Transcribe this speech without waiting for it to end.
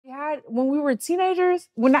when we were teenagers,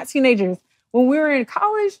 well, not teenagers, when we were in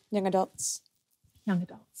college. Young adults.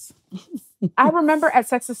 I remember at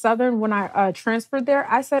Texas Southern when I transferred there,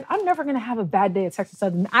 I said, I'm never going to have a bad day at Texas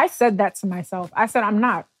Southern. I said that to myself. I said, I'm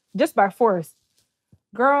not, just by force.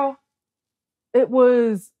 Girl, it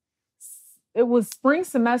was spring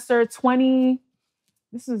semester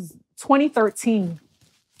 2013.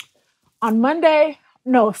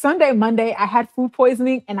 On Sunday, Monday, I had food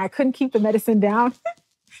poisoning and I couldn't keep the medicine down.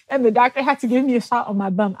 And the doctor had to give me a shot on my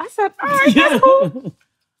bum. I said, all right, that's cool.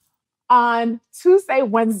 On Tuesday,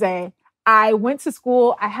 Wednesday, I went to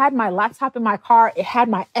school. I had my laptop in my car. It had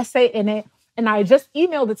my essay in it. And I just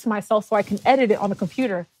emailed it to myself so I can edit it on the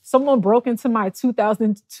computer. Someone broke into my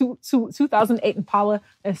 2008 Impala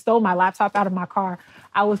and stole my laptop out of my car.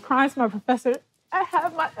 I was crying to my professor. I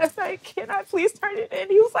have my essay. Can I please turn it in?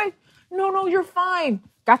 He was like, no, you're fine.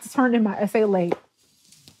 Got to turn in my essay late.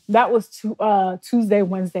 That was Tuesday,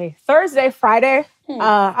 Wednesday. Thursday, Friday,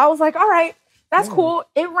 I was like, all right, that's cool.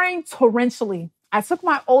 It rained torrentially. I took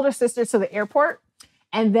my older sister to the airport.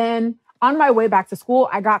 And then on my way back to school,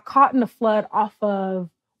 I got caught in the flood off of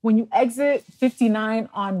when you exit 59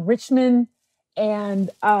 on Richmond and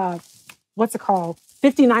what's it called?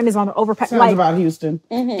 59 is on the overpass. Sounds about Houston.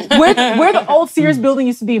 Mm-hmm. Where the old Sears building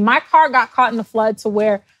used to be. My car got caught in the flood to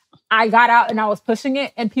where I got out and I was pushing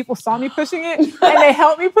it and people saw me pushing it and they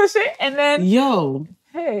helped me push it. And then,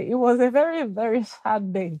 hey, it was a very, very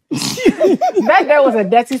sad day. That day was a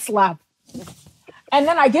dirty slap. And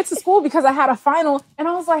then I get to school because I had a final and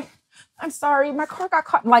I was like, I'm sorry, my car got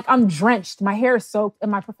caught. Like, I'm drenched. My hair is soaked. And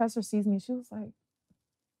my professor sees me. She was like,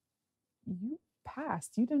 you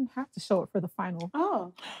passed. You didn't have to show it for the final.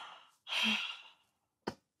 Oh.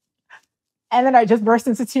 And then I just burst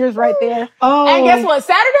into tears right there. Oh. And guess what?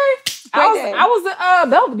 Saturday, I was at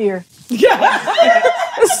Belvedere. Yeah.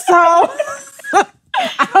 So,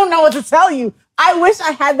 I don't know what to tell you. I wish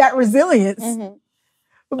I had that resilience.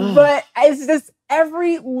 Mm-hmm. But it's just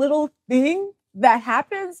every little thing that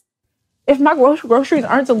happens. If my groceries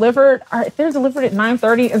aren't delivered, or if they're delivered at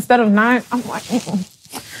 9:30 instead of 9, I'm like,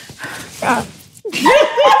 God.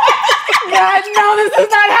 God, no, this is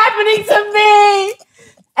not happening to me.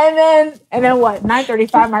 And then what?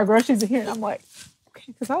 9:35, my groceries are here. And I'm like,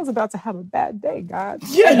 okay, because I was about to have a bad day, God.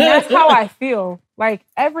 And that's how I feel. Like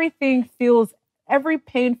every pain feels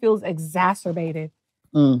exacerbated.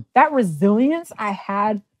 That resilience I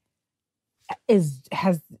had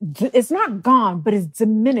it's not gone, but it's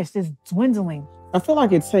diminished, it's dwindling. I feel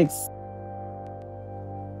like it takes